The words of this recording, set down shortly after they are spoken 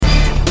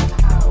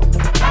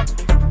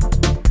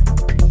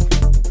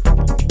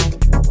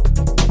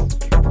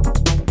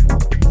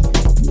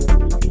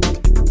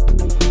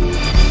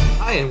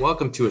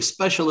welcome to a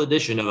special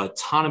edition of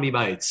Autonomy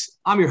Bites.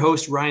 I'm your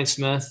host, Ryan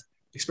Smith,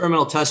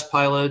 experimental test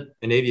pilot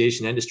and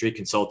aviation industry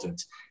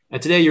consultant.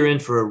 And today you're in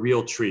for a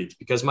real treat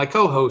because my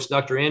co-host,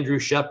 Dr. Andrew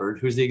Shepard,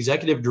 who's the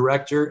executive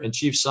director and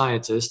chief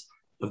scientist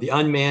of the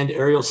Unmanned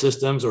Aerial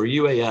Systems, or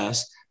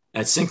UAS,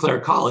 at Sinclair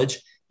College,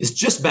 is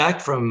just back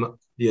from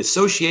the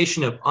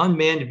Association of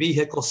Unmanned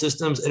Vehicle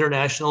Systems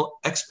International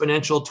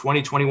Exponential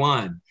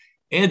 2021.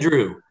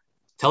 Andrew,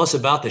 tell us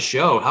about the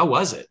show. How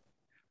was it?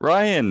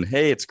 Ryan,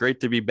 hey, it's great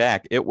to be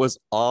back. It was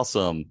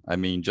awesome. I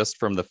mean, just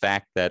from the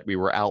fact that we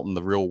were out in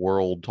the real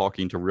world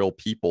talking to real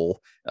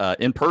people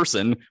in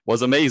person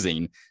was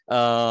amazing.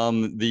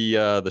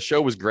 The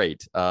show was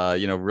great.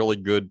 Really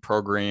good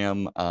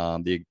program.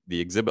 The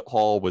exhibit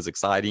hall was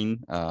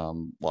exciting. A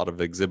lot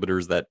of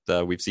exhibitors that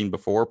we've seen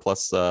before,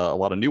 plus a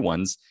lot of new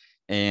ones.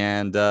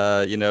 And,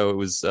 it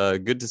was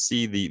good to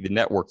see the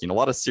networking, a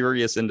lot of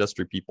serious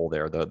industry people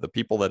there. The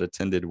people that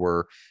attended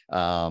were,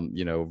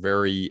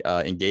 very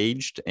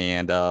engaged,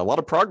 and a lot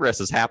of progress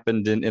has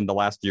happened in the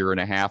last year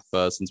and a half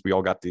since we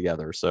all got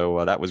together.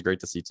 So that was great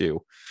to see,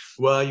 too.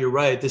 Well, you're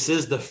right. This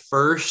is the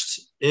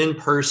first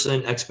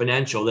in-person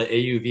exponential that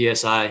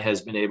AUVSI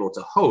has been able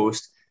to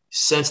host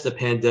since the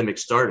pandemic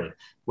started.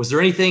 Was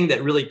there anything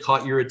that really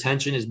caught your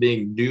attention as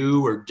being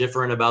new or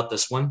different about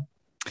this one?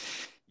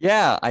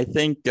 Yeah, I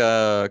think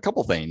a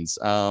couple things.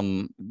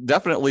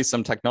 Definitely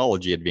some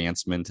technology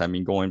advancement. I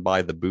mean, going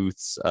by the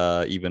booths,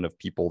 even of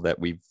people that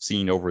we've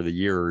seen over the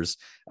years,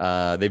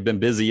 they've been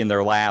busy in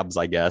their labs,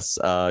 I guess,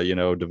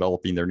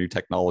 developing their new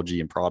technology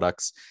and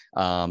products.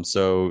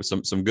 So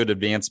some good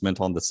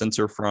advancement on the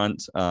sensor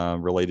front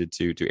related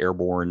to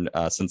airborne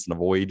sense and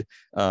avoid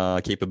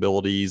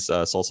capabilities.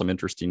 Saw some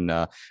interesting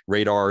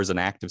radars and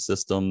active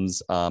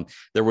systems.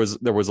 There was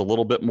a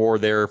little bit more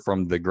there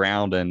from the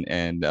ground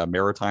and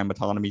maritime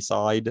autonomy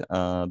side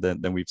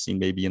than we've seen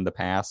maybe in the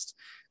past.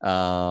 We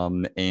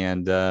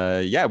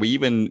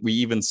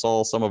even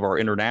saw some of our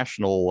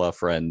international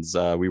friends.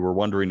 We were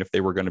wondering if they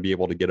were going to be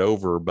able to get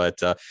over,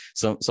 but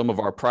some of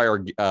our prior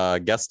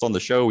guests on the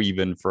show,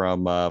 even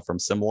from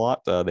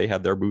Simlot, they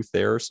had their booth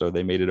there, so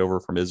they made it over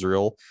from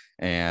Israel.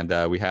 And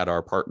we had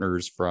our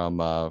partners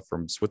from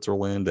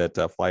Switzerland at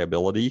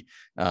Flyability.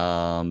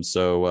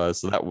 So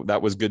that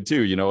was good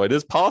too. It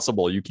is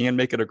possible you can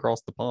make it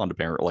across the pond,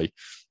 apparently.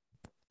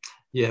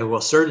 Yeah,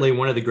 well, certainly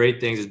one of the great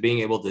things is being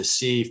able to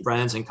see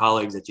friends and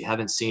colleagues that you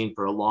haven't seen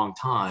for a long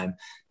time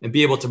and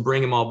be able to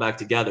bring them all back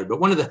together. But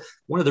one of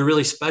the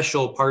really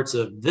special parts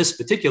of this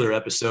particular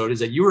episode is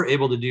that you were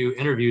able to do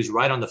interviews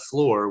right on the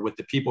floor with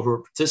the people who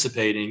are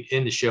participating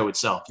in the show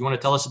itself. You want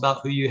to tell us about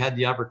who you had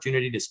the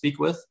opportunity to speak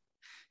with?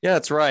 Yeah,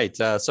 that's right.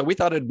 So we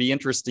thought it'd be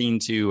interesting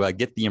to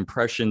get the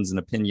impressions and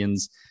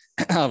opinions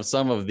of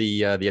some of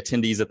the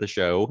attendees at the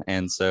show.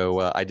 And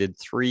so I did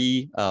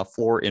 3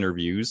 floor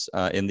interviews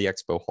in the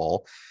expo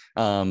hall.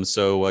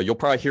 So you'll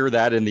probably hear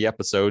that in the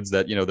episodes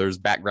that, there's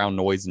background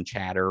noise and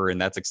chatter,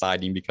 and that's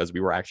exciting because we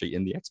were actually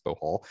in the expo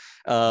hall.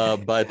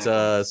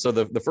 So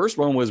the first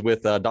one was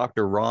with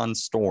Dr. Ron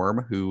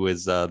Storm, who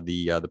is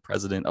the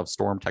president of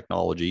Storm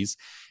Technologies.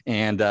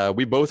 And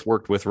we both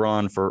worked with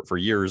Ron for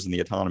years in the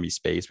autonomy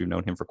space. We've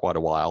known him for quite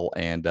a while,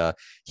 and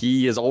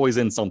he is always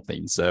in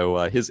something.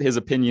 So his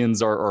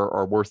opinions are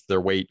worth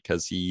their weight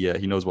because he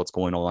knows what's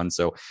going on.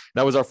 So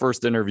that was our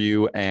first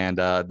interview. And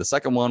the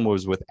second one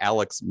was with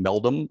Alex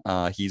Meldum.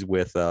 He's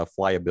with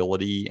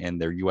Flyability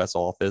and their U.S.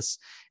 office,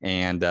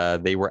 and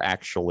they were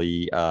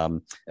actually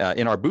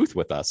in our booth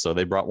with us. So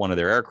they brought one of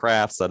their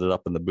aircraft, set it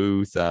up in the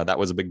booth. That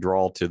was a big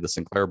draw to the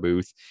Sinclair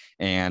booth.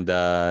 And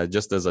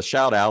just as a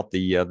shout out,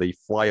 the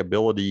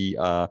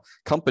Flyability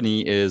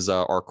company is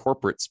our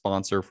corporate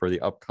sponsor for the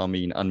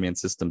upcoming Unmanned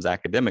Systems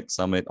Academic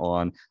Summit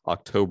on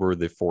October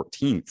the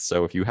 14th.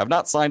 So if you have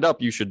not signed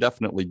up, you should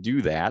definitely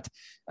do that.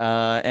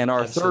 And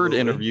our third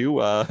interview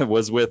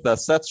was with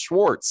Seth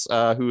Schwartz,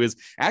 who is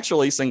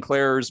actually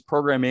Sinclair's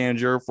program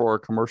manager for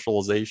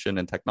commercialization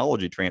and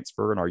technology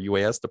transfer in our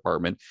UAS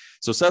department.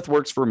 So Seth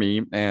works for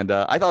me, and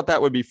I thought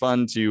that would be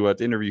fun to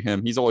interview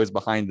him. He's always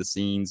behind the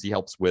scenes. He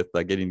helps with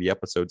getting the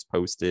episodes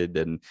posted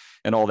and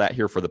all that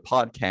here for the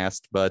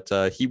podcast.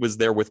 But he was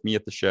there with me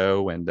at the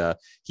show, and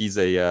he's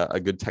a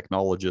good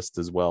technologist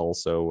as well.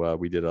 So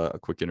we did a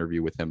quick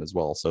interview with him as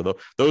well. So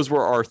those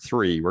were our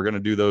 3. We're going to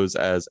do those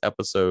as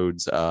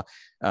episodes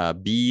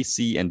B,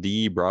 C, and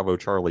D, Bravo,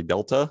 Charlie,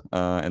 Delta.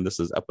 And this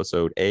is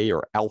episode A,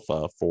 or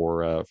Alpha,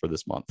 for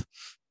this month.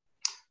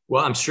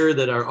 Well, I'm sure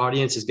that our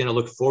audience is going to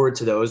look forward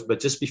to those. But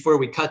just before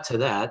we cut to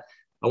that,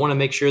 I want to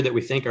make sure that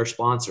we thank our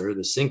sponsor,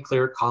 the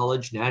Sinclair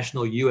College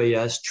National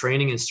UAS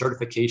Training and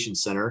Certification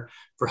Center,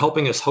 for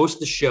helping us host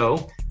the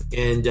show.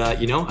 And,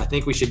 I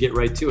think we should get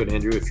right to it,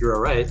 Andrew, if you're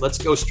all right. Let's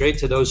go straight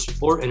to those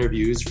floor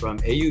interviews from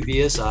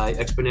AUVSI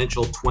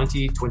Exponential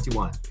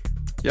 2021.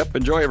 Yep.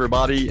 Enjoy,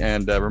 everybody.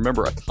 And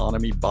remember,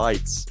 autonomy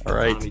bites. All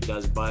right. Autonomy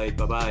does bite.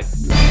 Bye-bye.